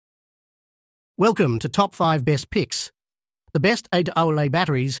Welcome to Top 5 Best Picks. The best AAA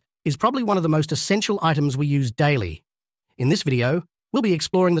batteries is probably one of the most essential items we use daily. In this video, we'll be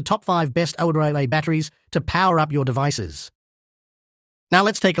exploring the top 5 best AAA batteries to power up your devices. Now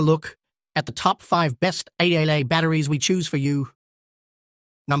let's take a look at the top 5 best AAA batteries we choose for you.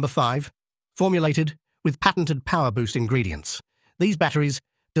 Number 5. Formulated with patented power boost ingredients. These batteries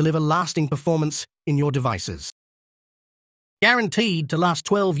deliver lasting performance in your devices. Guaranteed to last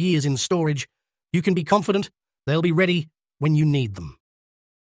 12 years in storage, you can be confident they'll be ready when you need them.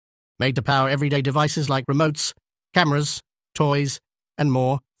 Made to power everyday devices like remotes, cameras, toys, and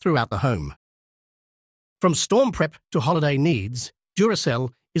more throughout the home. From storm prep to holiday needs,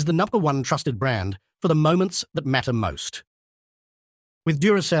 Duracell is the #1 trusted brand for the moments that matter most. With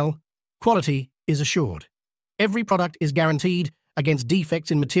Duracell, quality is assured. Every product is guaranteed against defects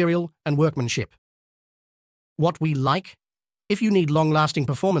in material and workmanship. What we like? If you need long-lasting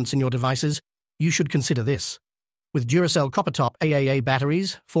performance in your devices, you should consider this. With Duracell CopperTop AAA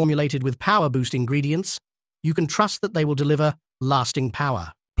batteries formulated with power boost ingredients, you can trust that they will deliver lasting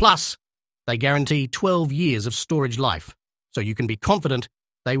power. Plus, they guarantee 12 years of storage life, so you can be confident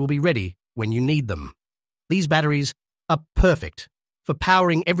they will be ready when you need them. These batteries are perfect for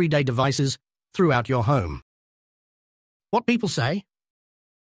powering everyday devices throughout your home. What people say?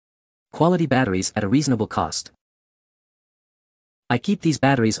 Quality batteries at a reasonable cost. I keep these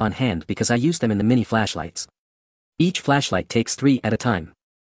batteries on hand because I use them in the mini flashlights. Each flashlight takes 3 at a time.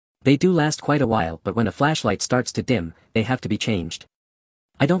 They do last quite a while, but when a flashlight starts to dim, they have to be changed.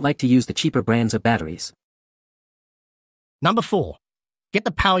 I don't like to use the cheaper brands of batteries. Number 4. Get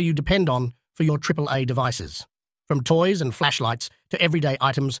the power you depend on for your AAA devices. From toys and flashlights to everyday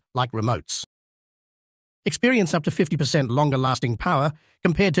items like remotes. Experience up to 50% longer lasting power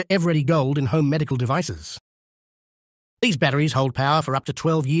compared to Eveready Gold in home medical devices. These batteries hold power for up to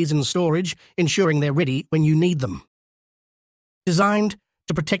 12 years in storage, ensuring they're ready when you need them. Designed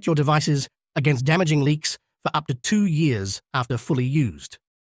to protect your devices against damaging leaks for up to 2 years after fully used.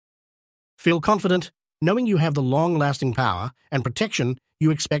 Feel confident knowing you have the long-lasting power and protection you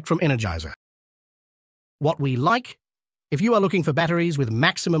expect from Energizer. What we like? If you are looking for batteries with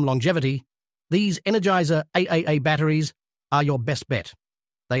maximum longevity, these Energizer AAA batteries are your best bet.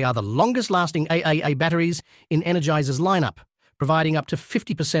 They are the longest-lasting AAA batteries in Energizer's lineup, providing up to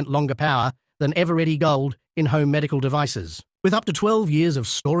 50% longer power than Eveready Gold in home medical devices. With up to 12 years of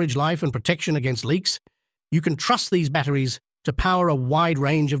storage life and protection against leaks, you can trust these batteries to power a wide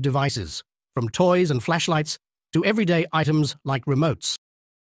range of devices, from toys and flashlights to everyday items like remotes.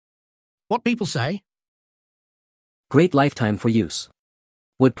 What people say? Great lifetime for use.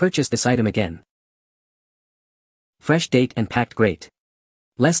 Would purchase this item again. Fresh date and packed great.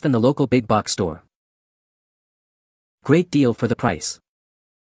 Less than the local big box store. Great deal for the price.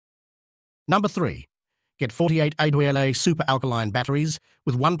 Number 3. Get 48 AAA super alkaline batteries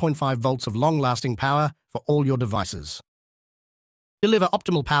with 1.5 volts of long-lasting power for all your devices. Deliver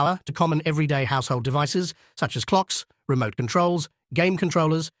optimal power to common everyday household devices such as clocks, remote controls, game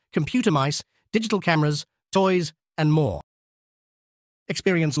controllers, computer mice, digital cameras, toys, and more.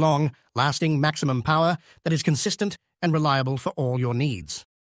 Experience long-lasting maximum power that is consistent and reliable for all your needs.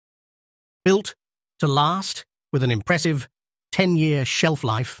 Built to last with an impressive 10-year shelf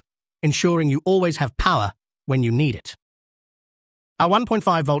life, ensuring you always have power when you need it. Our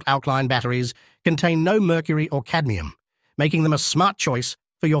 1.5-volt alkaline batteries contain no mercury or cadmium, making them a smart choice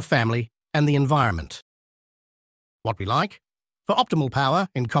for your family and the environment. What we like? For optimal power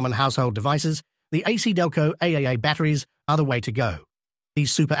in common household devices, the ACDelco AAA batteries are the way to go.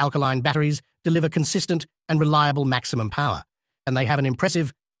 These super alkaline batteries deliver consistent and reliable maximum power, and they have an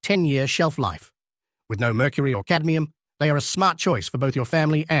impressive 10-year shelf life. With no mercury or cadmium, they are a smart choice for both your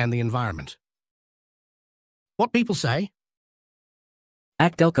family and the environment. What people say?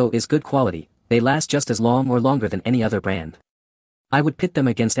 ACDelco is good quality. They last just as long or longer than any other brand. I would pit them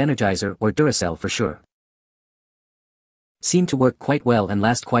against Energizer or Duracell for sure. Seem to work quite well and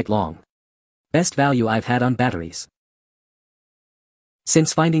last quite long. Best value I've had on batteries.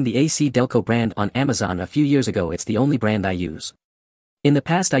 Since finding the ACDelco brand on Amazon a few years ago, it's the only brand I use. In the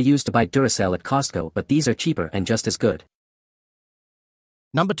past I used to buy Duracell at Costco, but these are cheaper and just as good.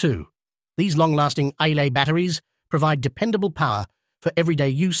 Number 2. These long-lasting AAA batteries provide dependable power for everyday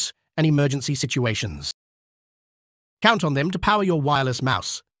use and emergency situations. Count on them to power your wireless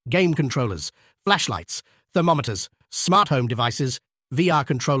mouse, game controllers, flashlights, thermometers, smart home devices, VR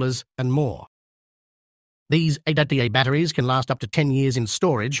controllers, and more. These AAA batteries can last up to 10 years in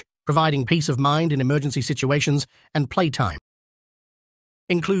storage, providing peace of mind in emergency situations and playtime.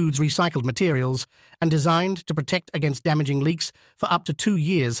 includes recycled materials, and designed to protect against damaging leaks for up to 2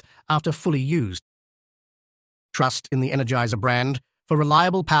 years after fully used. Trust in the Energizer brand for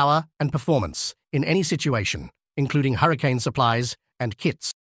reliable power and performance in any situation, including hurricane supplies and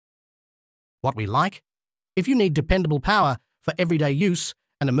kits. What we like? If you need dependable power for everyday use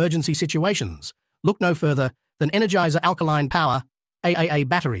and emergency situations, look no further than Energizer Alkaline Power AAA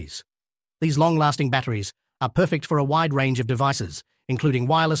Batteries. These long-lasting batteries are perfect for a wide range of devices, including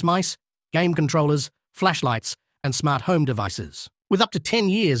wireless mice, game controllers, flashlights, and smart home devices. With up to 10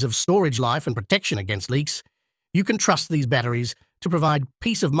 years of storage life and protection against leaks, you can trust these batteries to provide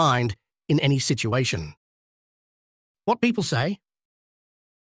peace of mind in any situation. What people say?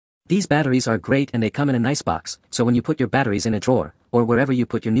 These batteries are great and they come in a nice box, so when you put your batteries in a drawer, or wherever you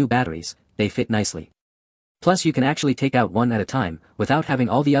put your new batteries, they fit nicely. Plus you can actually take out one at a time, without having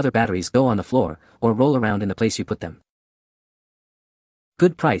all the other batteries go on the floor, or roll around in the place you put them.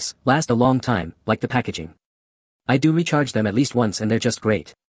 Good price, last a long time, like the packaging. I do recharge them at least once and they're just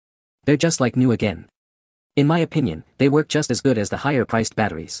great. They're just like new again. In my opinion, they work just as good as the higher priced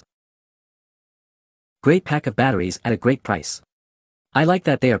batteries. Great pack of batteries at a great price. I like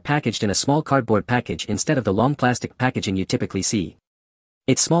that they are packaged in a small cardboard package instead of the long plastic packaging you typically see.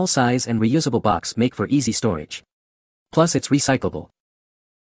 Its small size and reusable box make for easy storage. Plus it's recyclable.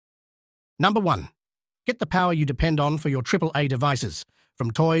 Number 1. Get the power you depend on for your AAA devices,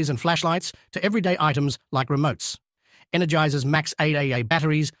 from toys and flashlights to everyday items like remotes. Energizer's MAX AAA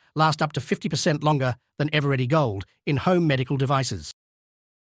batteries last up to 50% longer than Eveready Gold in home medical devices.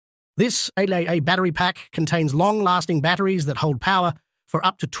 This AAA battery pack contains long-lasting batteries that hold power for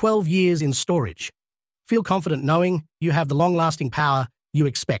up to 12 years in storage. Feel confident knowing you have the long-lasting power you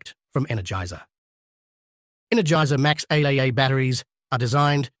expect from Energizer. Energizer MAX AAA batteries are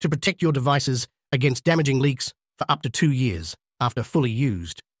designed to protect your devices against damaging leaks for up to 2 years after fully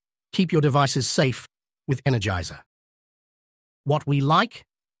used. Keep your devices safe with Energizer. What we like?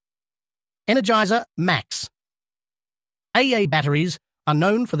 Energizer MAX AA batteries are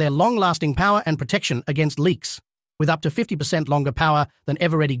known for their long-lasting power and protection against leaks. With up to 50% longer power than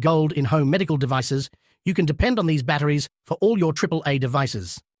Eveready Gold in home medical devices, you can depend on these batteries for all your AAA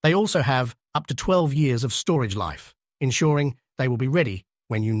devices. They also have up to 12 years of storage life, ensuring they will be ready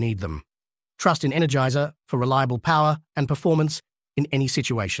when you need them. Trust in Energizer for reliable power and performance in any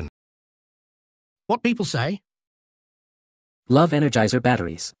situation. What people say? Love Energizer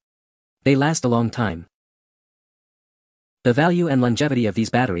batteries. They last a long time. The value and longevity of these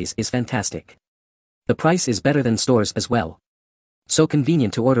batteries is fantastic. The price is better than stores as well. So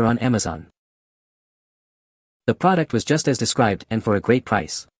convenient to order on Amazon. The product was just as described and for a great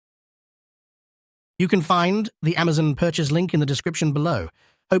price. You can find the Amazon purchase link in the description below.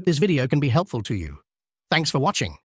 Hope this video can be helpful to you. Thanks for watching.